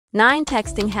9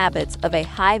 Texting habits of a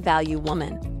high-value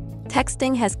woman.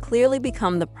 Texting has clearly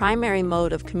become the primary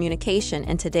mode of communication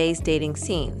in today's dating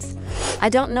scenes. I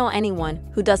don't know anyone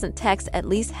who doesn't text at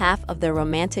least half of their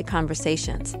romantic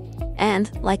conversations.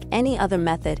 And, like any other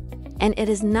method, and it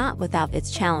is not without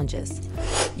its challenges.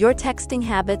 Your texting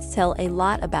habits tell a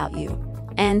lot about you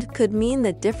and could mean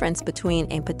the difference between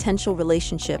a potential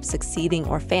relationship succeeding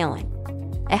or failing.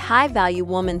 A high-value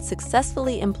woman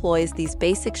successfully employs these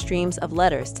basic streams of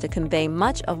letters to convey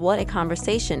much of what a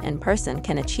conversation in person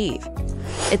can achieve.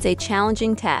 It's a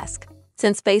challenging task,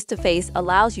 since face-to-face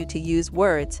allows you to use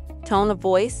words, tone of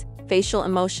voice, facial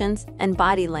emotions, and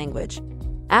body language.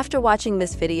 After watching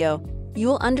this video, you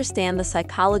will understand the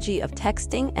psychology of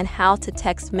texting and how to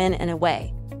text men in a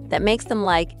way that makes them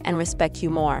like and respect you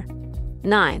more.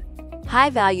 9.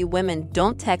 High-value women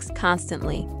don't text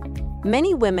constantly.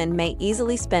 Many women may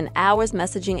easily spend hours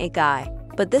messaging a guy,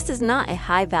 but this is not a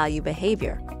high-value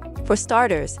behavior. For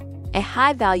starters, a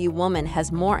high-value woman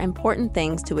has more important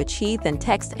things to achieve than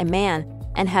text a man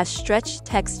and has stretched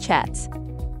text chats.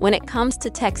 When it comes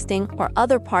to texting or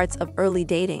other parts of early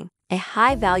dating, a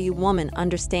high-value woman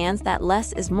understands that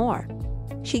less is more.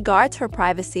 She guards her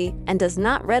privacy and does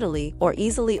not readily or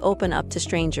easily open up to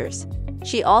strangers.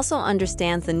 She also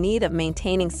understands the need of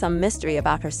maintaining some mystery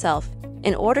about herself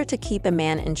in order to keep a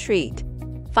man intrigued.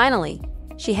 Finally,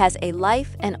 she has a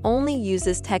life and only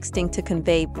uses texting to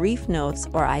convey brief notes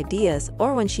or ideas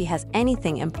or when she has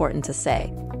anything important to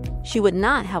say. She would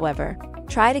not, however,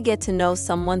 try to get to know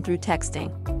someone through texting.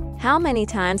 How many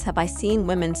times have I seen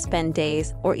women spend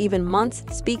days or even months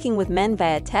speaking with men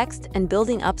via text and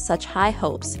building up such high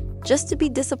hopes, just to be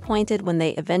disappointed when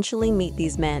they eventually meet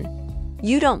these men?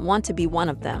 You don't want to be one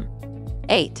of them.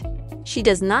 8. She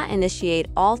does not initiate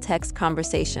all text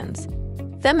conversations.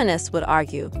 Feminists would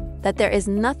argue that there is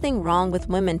nothing wrong with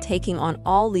women taking on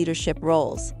all leadership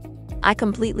roles. I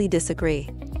completely disagree.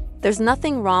 There's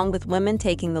nothing wrong with women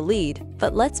taking the lead,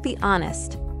 but let's be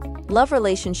honest. Love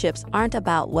relationships aren't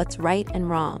about what's right and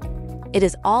wrong. It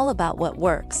is all about what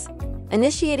works.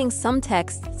 Initiating some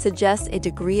text suggests a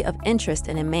degree of interest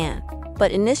in a man,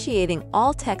 but initiating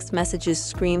all text messages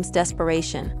screams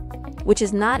desperation, which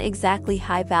is not exactly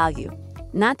high value.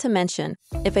 Not to mention,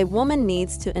 if a woman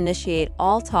needs to initiate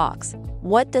all talks,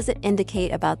 what does it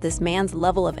indicate about this man's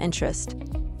level of interest?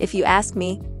 If you ask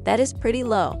me, that is pretty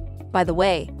low. By the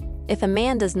way, if a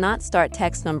man does not start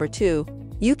text number 2,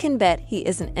 you can bet he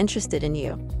isn't interested in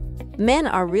you. Men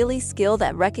are really skilled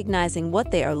at recognizing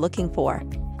what they are looking for,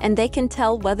 and they can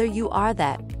tell whether you are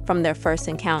that from their first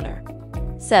encounter.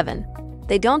 7.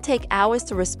 They don't take hours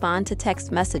to respond to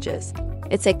text messages.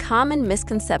 It's a common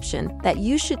misconception that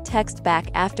you should text back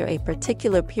after a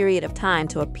particular period of time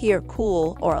to appear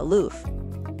cool or aloof.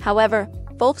 However,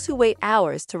 folks who wait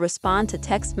hours to respond to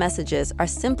text messages are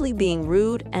simply being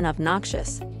rude and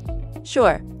obnoxious.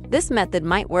 Sure, this method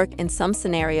might work in some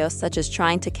scenarios such as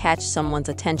trying to catch someone's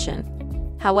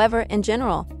attention. However, in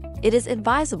general, it is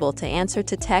advisable to answer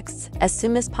to texts as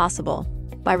soon as possible.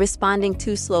 By responding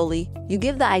too slowly, you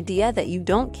give the idea that you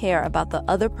don't care about the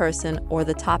other person or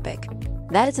the topic.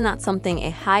 That is not something a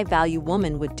high-value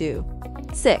woman would do.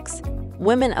 6.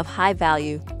 Women of high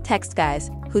value text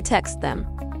guys who text them.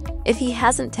 If he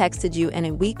hasn't texted you in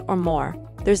a week or more,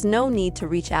 there's no need to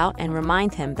reach out and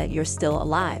remind him that you're still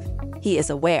alive. He is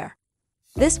aware.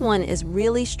 This one is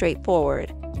really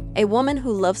straightforward. A woman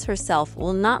who loves herself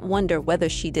will not wonder whether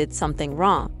she did something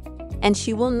wrong, and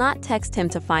she will not text him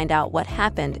to find out what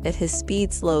happened if his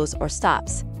speed slows or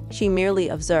stops. She merely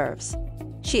observes.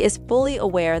 She is fully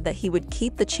aware that he would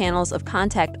keep the channels of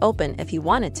contact open if he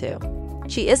wanted to.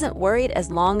 She isn't worried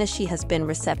as long as she has been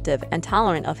receptive and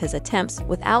tolerant of his attempts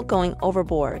without going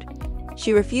overboard.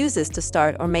 She refuses to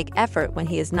start or make effort when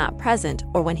he is not present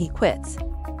or when he quits.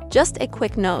 Just a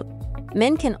quick note,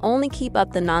 men can only keep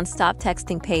up the non-stop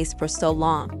texting pace for so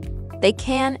long. They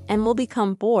can and will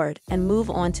become bored and move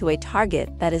on to a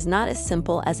target that is not as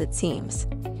simple as it seems.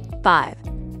 5.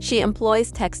 She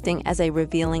employs texting as a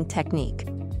revealing technique.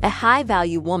 A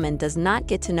high-value woman does not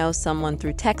get to know someone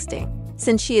through texting,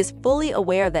 since she is fully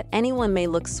aware that anyone may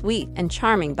look sweet and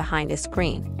charming behind a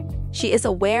screen. She is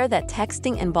aware that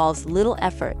texting involves little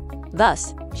effort,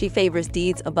 thus, she favors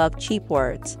deeds above cheap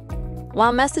words.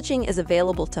 While messaging is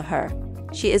available to her,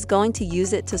 she is going to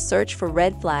use it to search for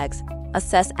red flags,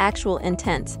 assess actual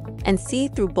intent, and see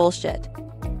through bullshit.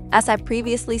 As I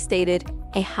previously stated,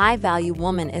 a high-value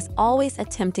woman is always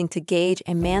attempting to gauge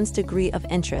a man's degree of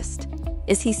interest.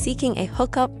 Is he seeking a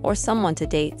hookup or someone to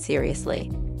date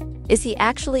seriously? Is he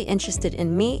actually interested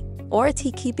in me, or is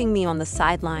he keeping me on the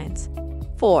sidelines?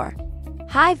 4.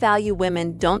 High-value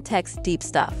women don't text deep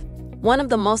stuff. One of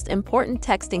the most important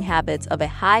texting habits of a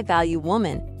high-value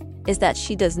woman is that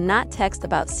she does not text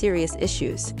about serious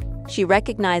issues. She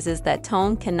recognizes that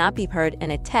tone cannot be heard in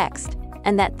a text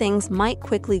and that things might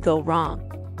quickly go wrong.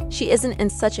 She isn't in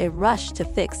such a rush to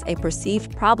fix a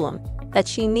perceived problem that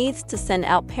she needs to send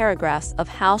out paragraphs of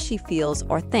how she feels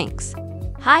or thinks.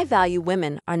 High-value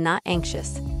women are not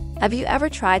anxious. Have you ever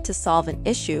tried to solve an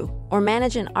issue or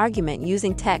manage an argument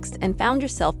using text and found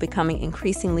yourself becoming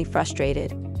increasingly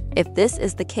frustrated? If this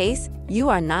is the case, you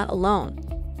are not alone.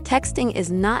 Texting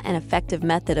is not an effective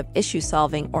method of issue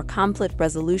solving or conflict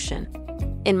resolution.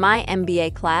 In my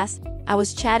MBA class, I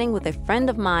was chatting with a friend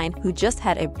of mine who just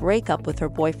had a breakup with her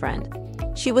boyfriend.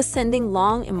 She was sending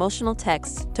long emotional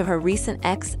texts to her recent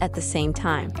ex at the same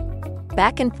time.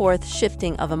 Back and forth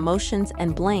shifting of emotions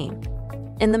and blame.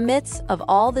 In the midst of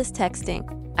all this texting,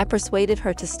 I persuaded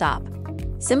her to stop.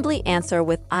 Simply answer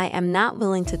with "I am not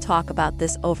willing to talk about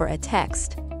this over a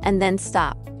text," and then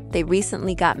stop. They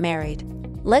recently got married.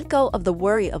 Let go of the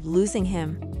worry of losing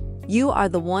him. You are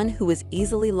the one who is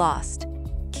easily lost.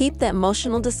 Keep the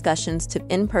emotional discussions to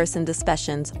in-person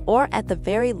discussions or at the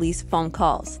very least phone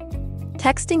calls.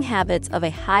 Texting habits of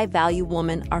a high-value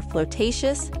woman are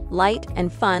flirtatious, light,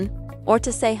 and fun, or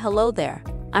to say "hello there,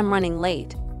 I'm running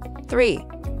late." 3.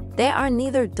 They are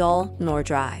neither dull nor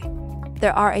dry.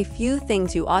 There are a few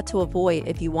things you ought to avoid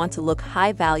if you want to look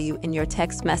high value in your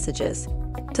text messages.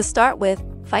 To start with,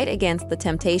 fight against the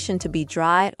temptation to be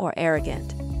dry or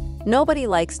arrogant. Nobody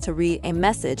likes to read a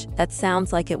message that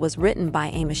sounds like it was written by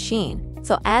a machine,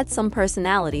 so add some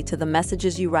personality to the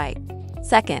messages you write.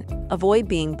 Second, avoid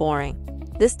being boring.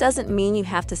 This doesn't mean you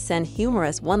have to send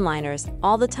humorous one-liners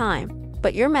all the time,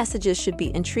 but your messages should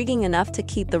be intriguing enough to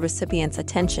keep the recipient's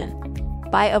attention.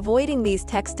 By avoiding these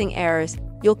texting errors,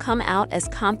 you'll come out as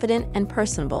confident and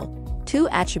personable, two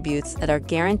attributes that are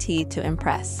guaranteed to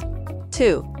impress.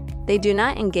 2. They do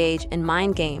not engage in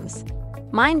mind games.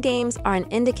 Mind games are an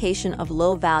indication of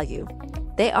low value.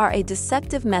 They are a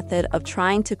deceptive method of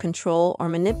trying to control or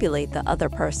manipulate the other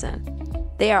person.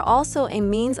 They are also a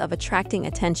means of attracting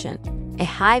attention. A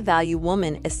high-value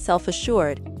woman is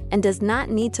self-assured and does not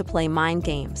need to play mind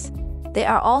games. They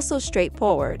are also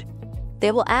straightforward.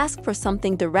 They will ask for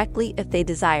something directly if they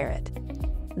desire it.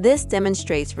 This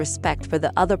demonstrates respect for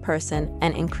the other person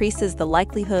and increases the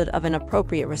likelihood of an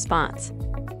appropriate response.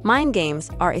 Mind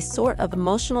games are a sort of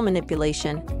emotional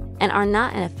manipulation and are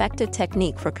not an effective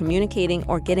technique for communicating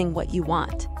or getting what you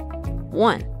want.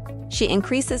 1. She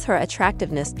increases her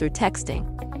attractiveness through texting.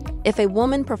 If a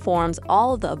woman performs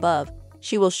all of the above,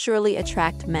 she will surely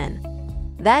attract men.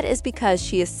 That is because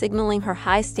she is signaling her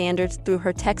high standards through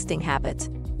her texting habits,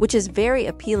 which is very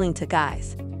appealing to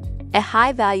guys. A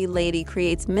high-value lady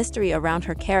creates mystery around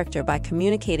her character by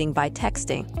communicating by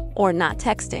texting, or not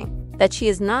texting, that she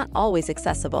is not always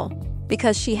accessible,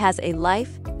 because she has a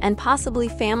life and possibly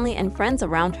family and friends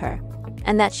around her,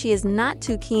 and that she is not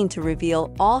too keen to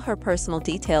reveal all her personal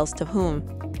details to whom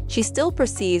she still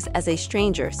perceives as a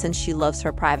stranger since she loves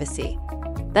her privacy.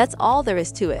 That's all there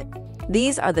is to it.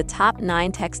 These are the top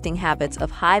 9 texting habits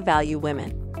of high-value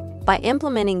women. By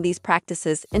implementing these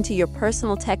practices into your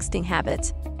personal texting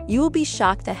habits, you will be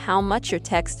shocked at how much your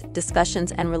text,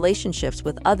 discussions, and relationships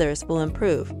with others will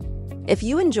improve. If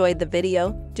you enjoyed the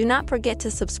video, do not forget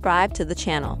to subscribe to the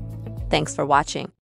channel. Thanks for watching.